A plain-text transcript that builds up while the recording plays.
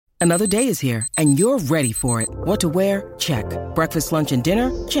Another day is here, and you're ready for it. What to wear? Check. Breakfast, lunch, and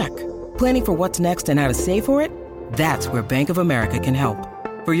dinner? Check. Planning for what's next and how to save for it? That's where Bank of America can help.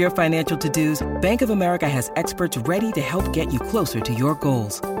 For your financial to-dos, Bank of America has experts ready to help get you closer to your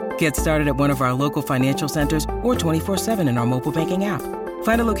goals. Get started at one of our local financial centers or 24/7 in our mobile banking app.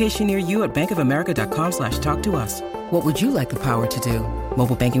 Find a location near you at bankofamerica.com/talktous. What would you like the power to do?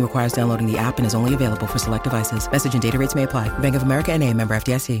 Mobile banking requires downloading the app and is only available for select devices. Message and data rates may apply. Bank of America NA, member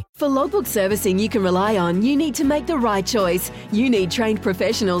FDIC. For logbook servicing you can rely on, you need to make the right choice. You need trained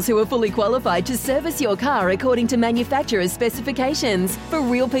professionals who are fully qualified to service your car according to manufacturer's specifications. For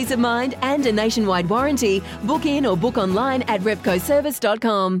real peace of mind and a nationwide warranty, book in or book online at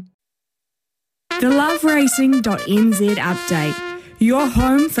repcoservice.com. The loveracing.nz update. Your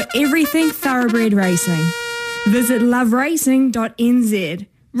home for everything thoroughbred racing. Visit loveracing.nz,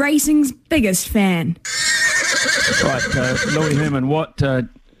 racing's biggest fan. Right, Louis Herman-Watt,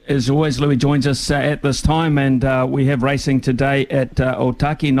 as always, Louis joins us at this time, and we have racing today at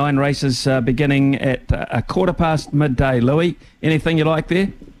Otaki. 9 races beginning at a 15:15 midday. Louis, anything you like there?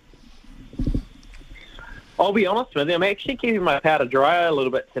 I'll be honest with you, I'm actually keeping my powder dry a little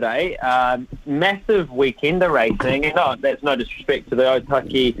bit today. Massive weekender racing. No, that's no disrespect to the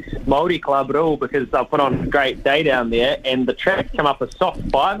Otaki Māori Club at all, because they'll put on a great day down there, and the track's come up a soft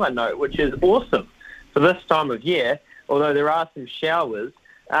 5, I know, which is awesome for this time of year, although there are some showers.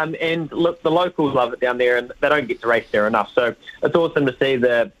 And look, the locals love it down there, and they don't get to race there enough. So it's awesome to see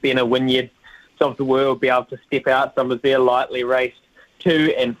the Bena Wynyards of the world be able to step out. Some of their lightly raced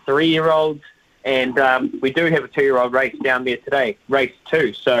 2- and 3-year-olds. And we do have a 2-year-old race down there today, race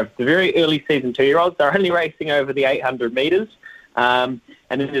 2. So the very early season 2-year-olds, they're only racing over the 800 metres. And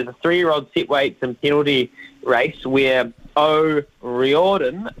then there's a 3-year-old set weights and penalty race where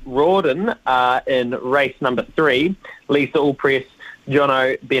Rawdon in race number 3, Lisa Allpress,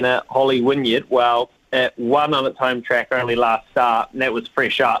 Jono Bennett, Holly Wynyard, well, it won on its home track only last start, and that was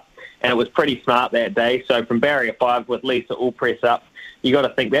fresh up. And it was pretty smart that day. So from barrier 5 with Lisa Allpress up, you got to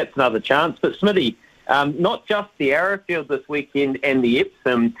think that's another chance. But Smithy, not just the Arrowfield this weekend and the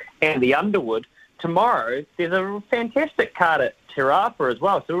Epsom and the Underwood. Tomorrow, there's a fantastic card at Te Rapa as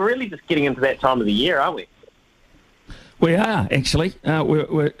well. So we're really just getting into that time of the year, aren't we? We are, actually.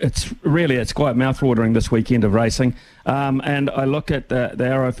 It's quite mouthwatering this weekend of racing. And I look at the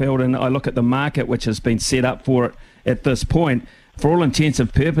Arrowfield, and I look at the market which has been set up for it at this point. For all intents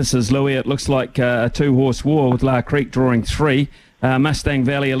and purposes, Louis, it looks like a 2-horse war with La Creek drawing 3. Mustang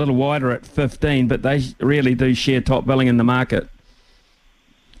Valley a little wider at 15, but they really do share top billing in the market.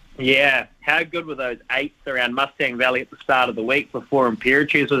 Yeah, how good were those 8s around Mustang Valley at the start of the week before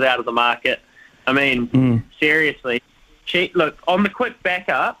Imperatriz was out of the market? I mean, seriously. Look, on the quick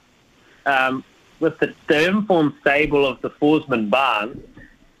backup, with the informed stable of the Forsman Barn,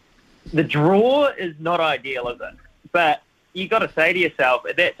 the draw is not ideal, is it? But you got to say to yourself,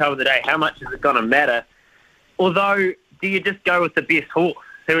 at that time of the day, how much is it going to matter? Although, do you just go with the best horse,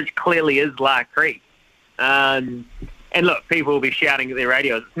 which clearly is La Creek? And look, people will be shouting at their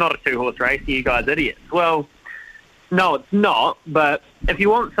radios, it's not a 2-horse race, you guys idiots. Well, no, it's not, but if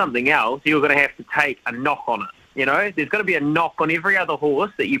you want something else, you're going to have to take a knock on it. You know, there's got to be a knock on every other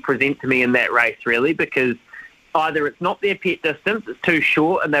horse that you present to me in that race, really, because either it's not their pet distance, it's too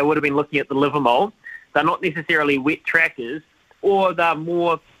short, and they would have been looking at the Livermore. They're not necessarily wet trackers, or they're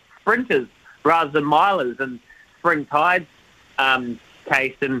more sprinters rather than milers. And Spring Tide's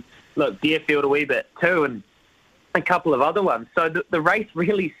case, and look, Deerfield a wee bit too, and a couple of other ones. So the race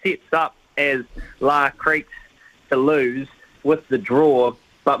really sets up as La Creek's to lose with the draw,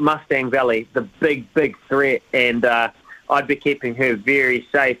 but Mustang Valley, the big threat, and I'd be keeping her very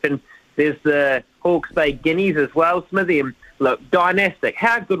safe. And there's the Hawke's Bay Guineas as well, Smithy. And look, Dynastic,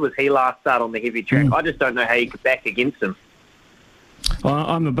 how good was he last start on the heavy track? I just don't know how you could back against him.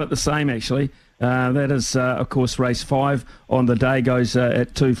 I'm a bit the same, actually. That is, of course, race 5 on the day, goes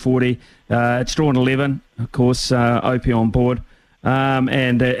at 2:40. It's drawn 11, of course, Opie on board.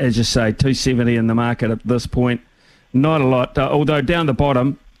 And as you say, 270 in the market at this point. Not a lot, although down the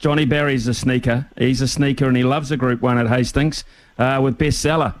bottom, Johnny Barry's a sneaker. He's a sneaker, and he loves a Group 1 at Hastings with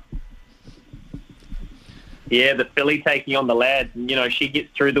Bestseller. Yeah, the filly taking on the lads. And, you know, she gets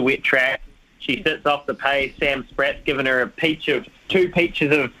through the wet track. She sits off the pace. Sam Spratt's given her two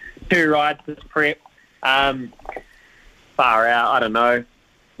peaches of 2 rides this prep. Far out, I don't know.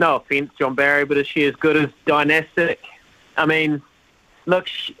 No offence, John Barry, but is she as good as Dynastic? I mean, look,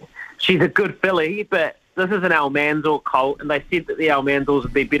 she's a good filly, but this is an Almanzor colt, and they said that the Almanzors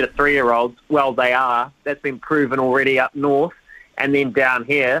would be better 3-year-olds. Well, they are. That's been proven already up north and then down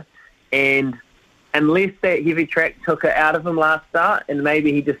here. And unless that heavy track took it out of him last start, and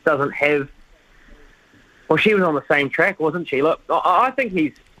maybe he just doesn't have... Well, she was on the same track, wasn't she? Look, I think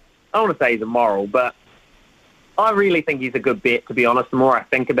he's... I don't want to say he's immoral, but I really think he's a good bet, to be honest, the more I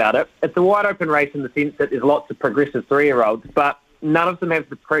think about it. It's a wide-open race in the sense that there's lots of progressive 3-year-olds, but none of them have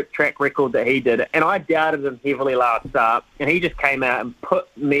the track record that he did. And I doubted him heavily last start, and he just came out and put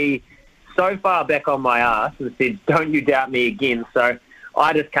me so far back on my arse and said, don't you doubt me again. So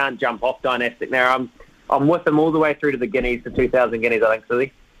I just can't jump off Dynastic now. I'm with him all the way through to the Guineas, the 2,000 Guineas, I think,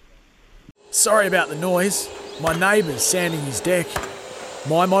 Susie. Sorry about the noise. My neighbour's sanding his deck.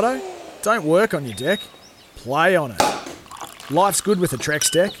 My motto? Don't work on your deck. Play on it. Life's good with a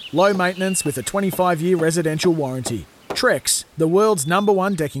Trex deck. Low maintenance with a 25-year residential warranty. Trex, the world's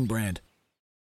 #1 decking brand.